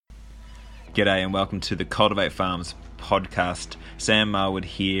G'day and welcome to the Cultivate Farms podcast. Sam Marwood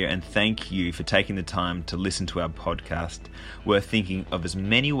here, and thank you for taking the time to listen to our podcast. We're thinking of as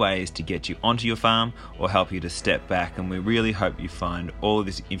many ways to get you onto your farm or help you to step back, and we really hope you find all of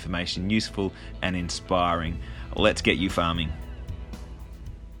this information useful and inspiring. Let's get you farming.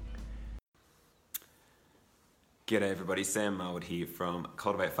 G'day everybody, Sam Marwood here from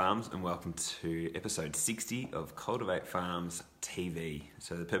Cultivate Farms, and welcome to episode 60 of Cultivate Farms TV.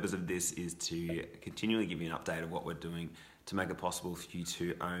 So the purpose of this is to continually give you an update of what we're doing to make it possible for you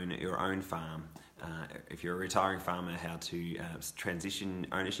to own your own farm. If you're a retiring farmer, how to transition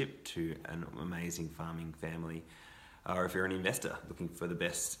ownership to an amazing farming family. Or if you're an investor looking for the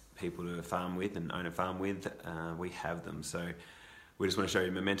best people to farm with and own a farm with, we have them. So we just want to show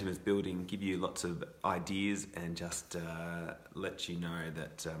you momentum is building, give you lots of ideas, and just let you know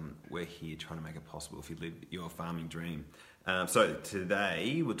that we're here trying to make it possible if you live your farming dream. So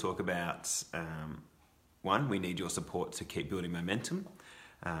today we'll talk about, one, we need your support to keep building momentum.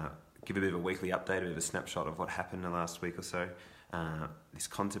 Give a bit of a weekly update, a bit of a snapshot of what happened in the last week or so. This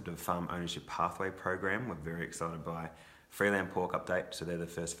concept of farm ownership pathway program, we're very excited by. Freeland pork update, so they're the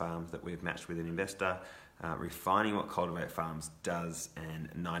first farms that we've matched with an investor. Refining what Cultivate Farms does, and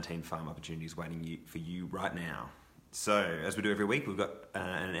 19 farm opportunities waiting for you right now. So, as we do every week, we've got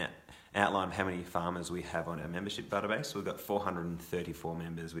an outline of how many farmers we have on our membership database. We've got 434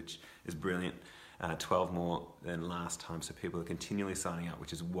 members, which is brilliant. 12 more than last time, so people are continually signing up,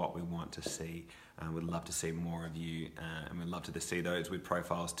 which is what we want to see. We'd love to see more of you, and we'd love to see those with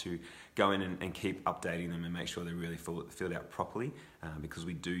profiles to go in and keep updating them and make sure they're really filled out properly, because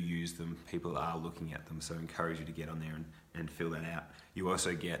we do use them. People are looking at them, so I encourage you to get on there and fill that out. You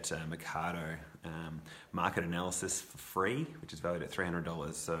also get Mercado market analysis for free, which is valued at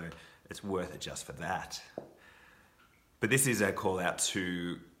 $300, so it's worth it just for that. But this is a call out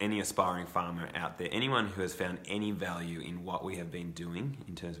to any aspiring farmer out there, anyone who has found any value in what we have been doing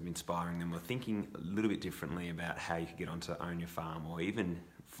in terms of inspiring them or thinking a little bit differently about how you could get on to own your farm, or even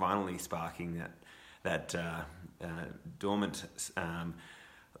finally sparking that dormant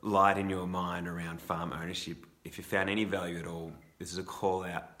light in your mind around farm ownership. If you found any value at all, this is a call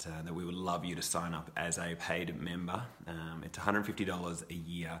out that we would love you to sign up as a paid member. It's $150 a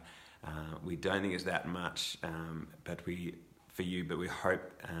year. We don't think it's that much, but we hope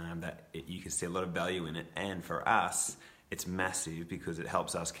that you can see a lot of value in it. And for us, it's massive because it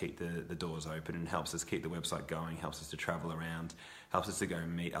helps us keep the doors open and helps us keep the website going, helps us to travel around, helps us to go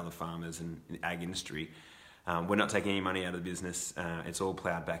and meet other farmers in the ag industry. We're not taking any money out of the business. It's all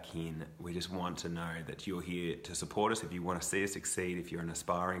ploughed back in. We just want to know that you're here to support us. If you want to see us succeed, if you're an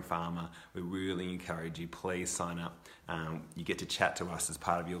aspiring farmer, we really encourage you, please sign up. You get to chat to us as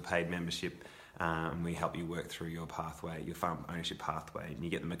part of your paid membership, and we help you work through your pathway, your farm ownership pathway, and you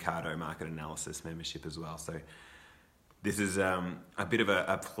get the Mercado market analysis membership as well. So this is a bit of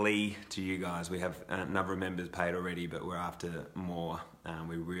a plea to you guys. We have a number of members paid already, but we're after more.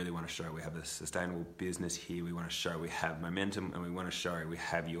 We really want to show we have a sustainable business here. We want to show we have momentum, and we want to show we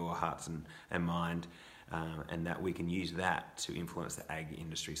have your hearts and mind, and that we can use that to influence the ag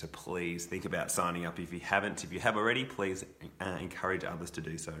industry. So please think about signing up if you haven't. If you have already, please encourage others to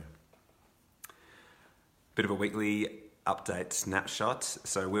do so. Bit of a weekly update snapshot.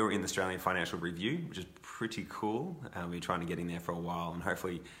 So we were in the Australian Financial Review, which is pretty cool. We're trying to get in there for a while, and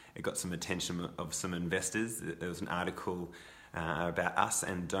hopefully it got some attention of some investors. There was an article about us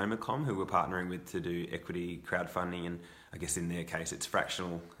and Domacom, who we're partnering with to do equity crowdfunding, and I guess in their case it's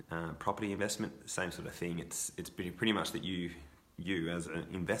fractional property investment, same sort of thing. It's pretty much that you as an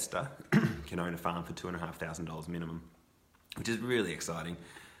investor can own a farm for $2,500 minimum, which is really exciting.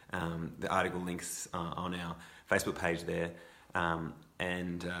 The article links on our Facebook page there,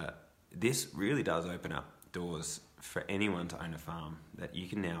 and this really does open up doors for anyone to own a farm, that you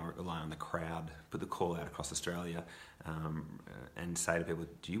can now rely on the crowd, put the call out across Australia, and say to people,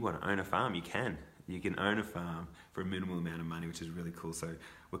 do you want to own a farm? You can own a farm for a minimal amount of money, which is really cool. So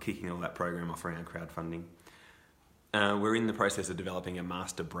we're kicking all that program off around crowdfunding. We're in the process of developing a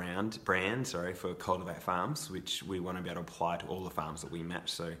master brand for Cultivate Farms, which we want to be able to apply to all the farms that we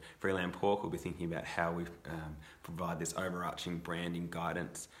match. So Freeland Pork, we'll be thinking about how we provide this overarching branding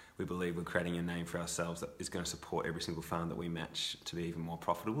guidance. We believe we're creating a name for ourselves that is going to support every single farm that we match to be even more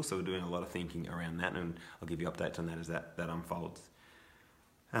profitable. So we're doing a lot of thinking around that, and I'll give you updates on that as that unfolds.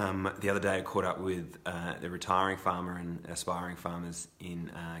 The other day I caught up with the retiring farmer and aspiring farmers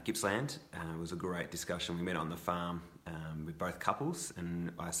in Gippsland. It was a great discussion. We met on the farm with both couples,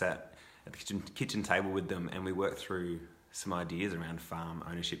 and I sat at the kitchen table with them, and we worked through some ideas around farm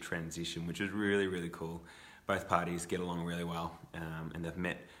ownership transition, which was really, really cool. both parties get along really well, and they've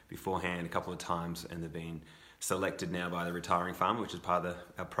met beforehand a couple of times, and they've been selected now by the retiring farmer, which is part of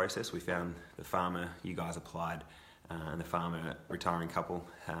our process. We found the farmer, you guys applied, and the farmer retiring couple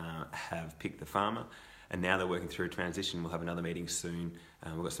have picked the farmer, and now they're working through a transition. We'll have another meeting soon.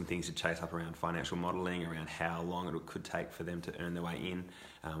 We've got some things to chase up around financial modelling, around how long it could take for them to earn their way in.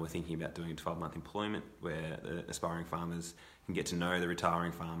 We're thinking about doing a 12-month employment where the aspiring farmers can get to know the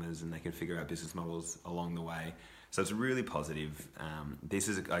retiring farmers and they can figure out business models along the way. So it's really positive. This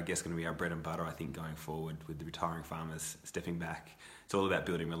is, I guess, going to be our bread and butter, I think, going forward with the retiring farmers stepping back. It's all about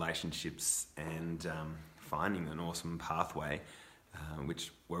building relationships and finding an awesome pathway,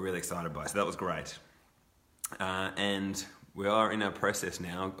 which we're really excited by. So that was great. And we are in our process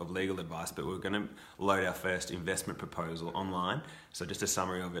now of legal advice, but we're going to load our first investment proposal online. So just a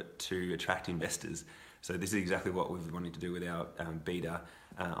summary of it to attract investors. So this is exactly what we've wanted to do with our beta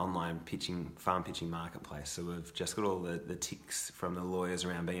online farm pitching marketplace. So we've just got all the ticks from the lawyers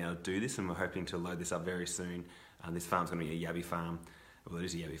around being able to do this, and we're hoping to load this up very soon. This farm's going to be a yabby farm. Well, it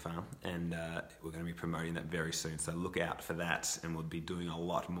is a yabby farm, and we're going to be promoting that very soon. So look out for that, and we'll be doing a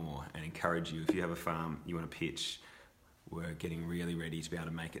lot more, and encourage you, if you have a farm you want to pitch, we're getting really ready to be able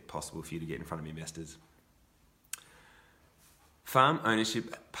to make it possible for you to get in front of investors. Farm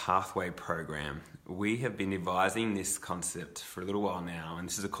Ownership Pathway Program. We have been advising this concept for a little while now, and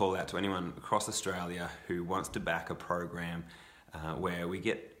this is a call out to anyone across Australia who wants to back a program where we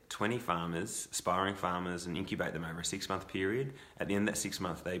get 20 farmers, aspiring farmers, and incubate them over a 6-month period. At the end of that 6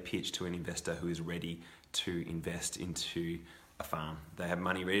 months, they pitch to an investor who is ready to invest into a farm. They have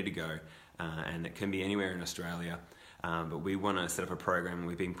money ready to go, and it can be anywhere in Australia. But we want to set up a program.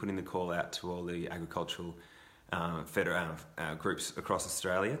 We've been putting the call out to all the agricultural groups across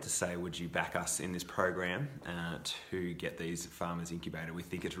Australia to say, would you back us in this program to get these farmers incubated? We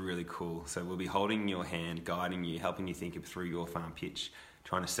think it's really cool. So we'll be holding your hand, guiding you, helping you think through your farm pitch,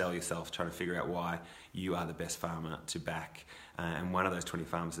 trying to sell yourself, trying to figure out why you are the best farmer to back. And one of those 20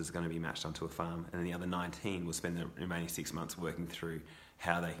 farmers is going to be matched onto a farm, and then the other 19 will spend the remaining 6 months working through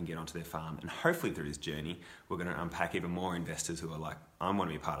how they can get onto their farm. And hopefully through this journey, we're going to unpack even more investors who are like, I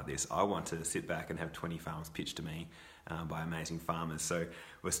want to be part of this. I want to sit back and have 20 farms pitched to me by amazing farmers. So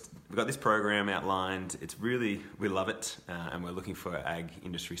we've got this program outlined. It's really, we love it, and we're looking for ag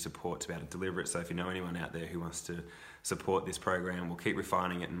industry support to be able to deliver it. So if you know anyone out there who wants to support this program, we'll keep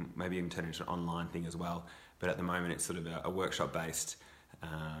refining it and maybe even turn it into an online thing as well. But at the moment, it's sort of a workshop-based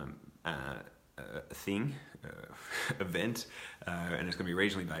event, and it's going to be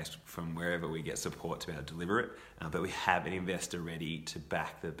regionally based from wherever we get support to be able to deliver it. But we have an investor ready to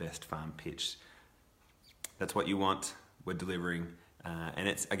back the best farm pitch. That's what you want. We're delivering, and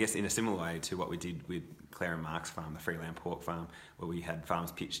it's, I guess, in a similar way to what we did with Claire and Mark's farm, the Freeland pork farm, where we had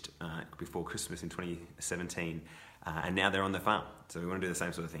farms pitched before Christmas in 2017, and now they're on the farm. So we want to do the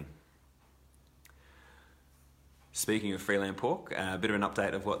same sort of thing. Speaking of Freeland pork, a bit of an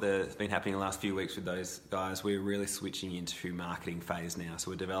update of what's been happening the last few weeks with those guys. We're really switching into marketing phase now.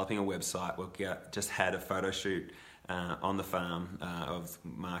 So we're developing a website. We've just had a photo shoot on the farm of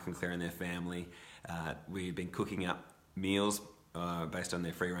Mark and Claire and their family. We've been cooking up meals based on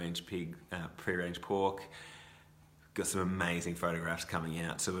their free-range pork. Got some amazing photographs coming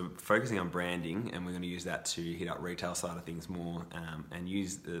out. So we're focusing on branding, and we're going to use that to hit up retail side of things more, and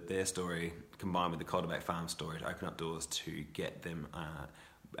use their story combined with the Cultivate Farm story to open up doors to get them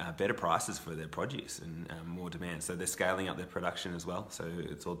better prices for their produce and more demand. So they're scaling up their production as well. So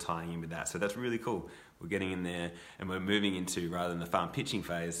it's all tying in with that. So that's really cool. We're getting in there, and we're moving into, rather than the farm pitching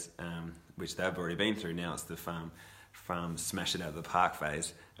phase, which they've already been through, now it's the farm smash it out of the park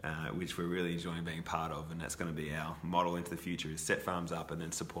phase, which we're really enjoying being part of, and that's going to be our model into the future, is set farms up and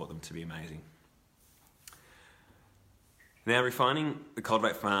then support them to be amazing. Now, refining the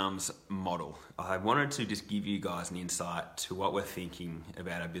Cultivate Farms model, I wanted to just give you guys an insight to what we're thinking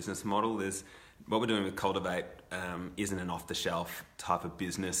about our business model. What we're doing with Cultivate isn't an off-the-shelf type of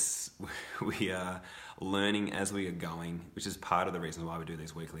business. We are learning as we are going, which is part of the reason why we do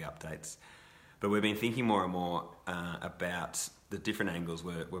these weekly updates. But we've been thinking more and more about the different angles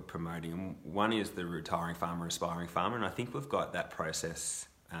we're promoting. And one is the retiring farmer, aspiring farmer, and I think we've got that process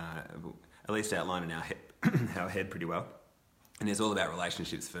at least outlined in our head pretty well. And it's all about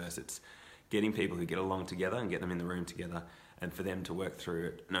relationships first. It's getting people who get along together and get them in the room together, and for them to work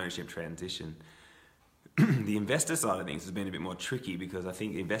through an ownership transition. The investor side of things has been a bit more tricky, because I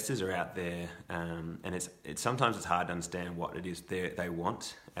think investors are out there, and it's sometimes it's hard to understand what it is they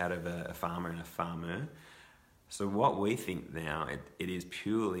want out of a farmer and a farmer. So what we think now, it is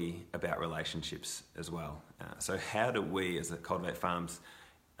purely about relationships as well. So how do we, as the Cultivate Farms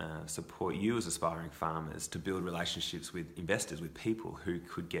support you as aspiring farmers to build relationships with investors, with people who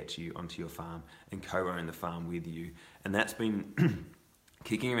could get you onto your farm and co-own the farm with you. And that's been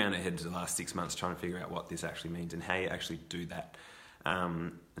kicking around our heads the last 6 months, trying to figure out what this actually means and how you actually do that.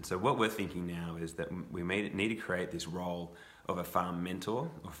 And so what we're thinking now is that we need to create this role of a farm mentor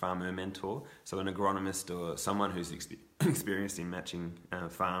or farmer mentor, so an agronomist or someone who's experienced in matching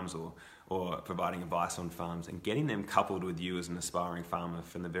farms or providing advice on farms, and getting them coupled with you as an aspiring farmer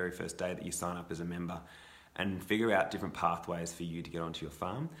from the very first day that you sign up as a member, and figure out different pathways for you to get onto your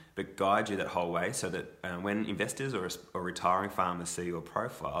farm, but guide you that whole way so that when investors or retiring farmers see your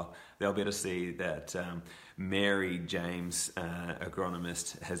profile, they'll be able to see that Mary James,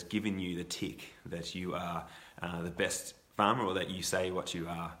 agronomist, has given you the tick that you are the best farmer, or that you say what you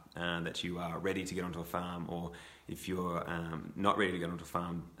are, that you are ready to get onto a farm, or if you're not ready to get onto a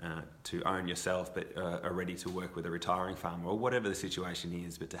farm to own yourself, but are ready to work with a retiring farmer, or whatever the situation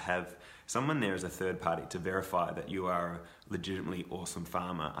is, but to have someone there as a third party to verify that you are a legitimately awesome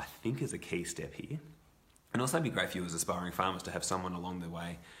farmer, I think is a key step here. And also it'd be great for you as aspiring farmers to have someone along the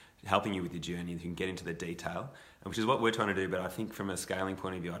way helping you with your journey, you can get into the detail, which is what we're trying to do. But I think from a scaling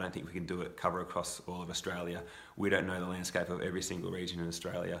point of view, I don't think we can cover across all of Australia. We don't know the landscape of every single region in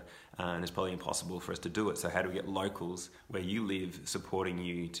Australia, and it's probably impossible for us to do it. So how do we get locals where you live supporting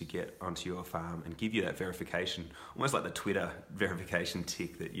you to get onto your farm and give you that verification, almost like the Twitter verification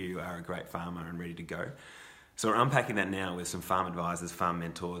tick that you are a great farmer and ready to go? So we're unpacking that now with some farm advisors, farm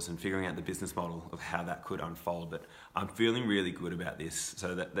mentors, and figuring out the business model of how that could unfold. But I'm feeling really good about this.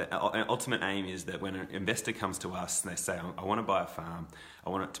 So that the ultimate aim is that when an investor comes to us and they say, I want to buy a farm,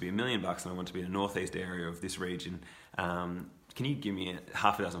 I want it to be $1 million and I want it to be in the northeast area of this region, can you give me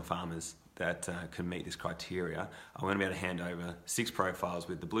half a dozen farmers that can meet this criteria? I'm going to be able to hand over 6 profiles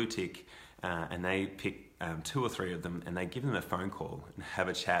with the blue tick, and they pick 2 or 3 of them, and they give them a phone call and have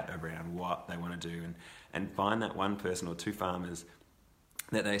a chat around what they want to do, and find that one person or 2 farmers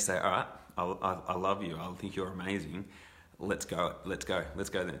that they say, all right, I love you, I think you're amazing, let's go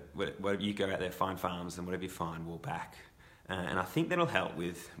there. Whatever you go out there, find farms, and whatever you find, we'll back. And I think that'll help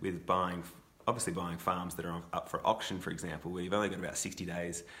with buying farms that are up for auction, for example, where you've only got about 60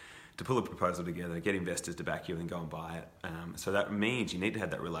 days to pull a proposal together, get investors to back you, and go and buy it. So that means you need to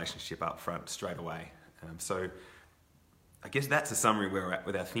have that relationship up front straight away. So I guess that's a summary where we're at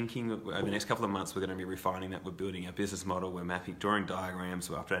with our thinking. Over the next couple of months, we're going to be refining that. We're building our business model. We're mapping, drawing diagrams.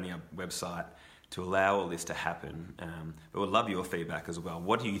 We're updating our website to allow all this to happen. But we'd love your feedback as well.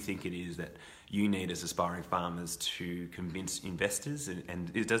 What do you think it is that you need as aspiring farmers to convince investors?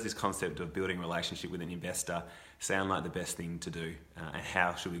 And does this concept of building a relationship with an investor sound like the best thing to do? And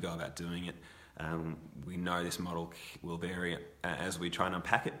how should we go about doing it? We know this model will vary as we try and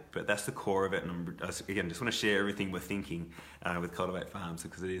unpack it, but that's the core of it. And again, just want to share everything we're thinking with Cultivate Farms,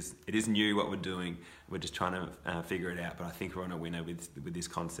 because it is new what we're doing. We're just trying to figure it out, but I think we're on a winner with this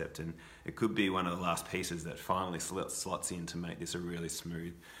concept, and it could be one of the last pieces that finally slots in to make this a really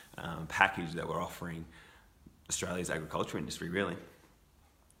smooth package that we're offering Australia's agriculture industry, really.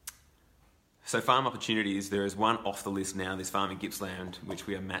 So farm opportunities, there is one off the list now, this farm in Gippsland, which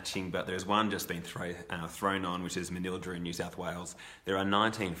we are matching, but there's one just been thrown on, which is Manildra in New South Wales. There are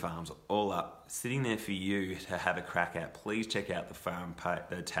 19 farms all up, sitting there for you to have a crack at. Please check out the farm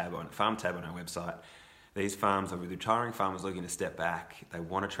tab on our website. These farms are with retiring farmers looking to step back. They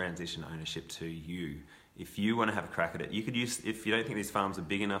want to transition ownership to you. If you want to have a crack at it, you could use, if you don't think these farms are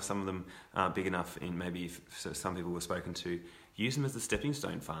big enough, some of them aren't big enough, in maybe some people were spoken to, use them as the stepping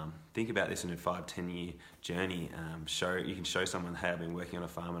stone farm. Think about this in a 5-10 year journey. You can show someone, hey, I've been working on a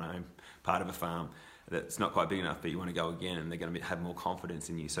farm and I own part of a farm that's not quite big enough, but you want to go again, and they're going to have more confidence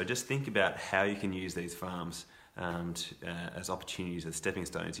in you. So just think about how you can use these farms as opportunities, as stepping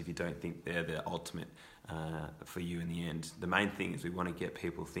stones, if you don't think they're the ultimate for you in the end. The main thing is we want to get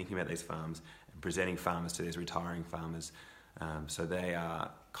people thinking about these farms and presenting farmers to these retiring farmers, so they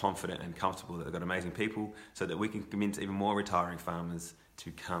are confident and comfortable that they've got amazing people, so that we can convince even more retiring farmers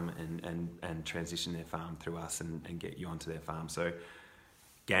to come and transition their farm through us and get you onto their farm. So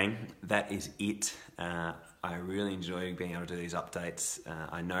gang, that is it. I really enjoy being able to do these updates.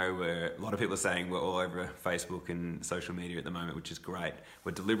 I know a lot of people are saying we're all over Facebook and social media at the moment, which is great.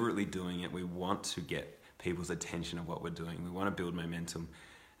 We're deliberately doing it. We want to get people's attention of what we're doing. We want to build momentum.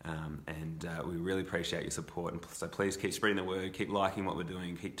 And we really appreciate your support, and so please keep spreading the word, keep liking what we're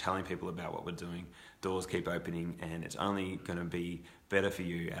doing, keep telling people about what we're doing. Doors keep opening, and it's only going to be better for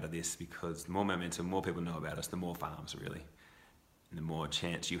you out of this, because the more momentum, more people know about us, the more farms really, and the more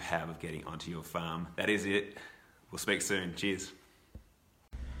chance you have of getting onto your farm. That is it. We'll speak soon. Cheers.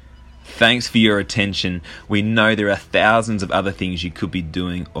 Thanks for your attention. We know there are thousands of other things you could be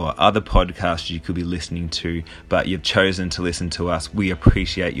doing or other podcasts you could be listening to, but you've chosen to listen to us. We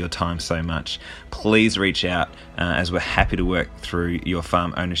appreciate your time so much. Please reach out as we're happy to work through your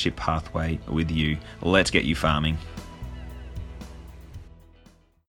farm ownership pathway with you. Let's get you farming.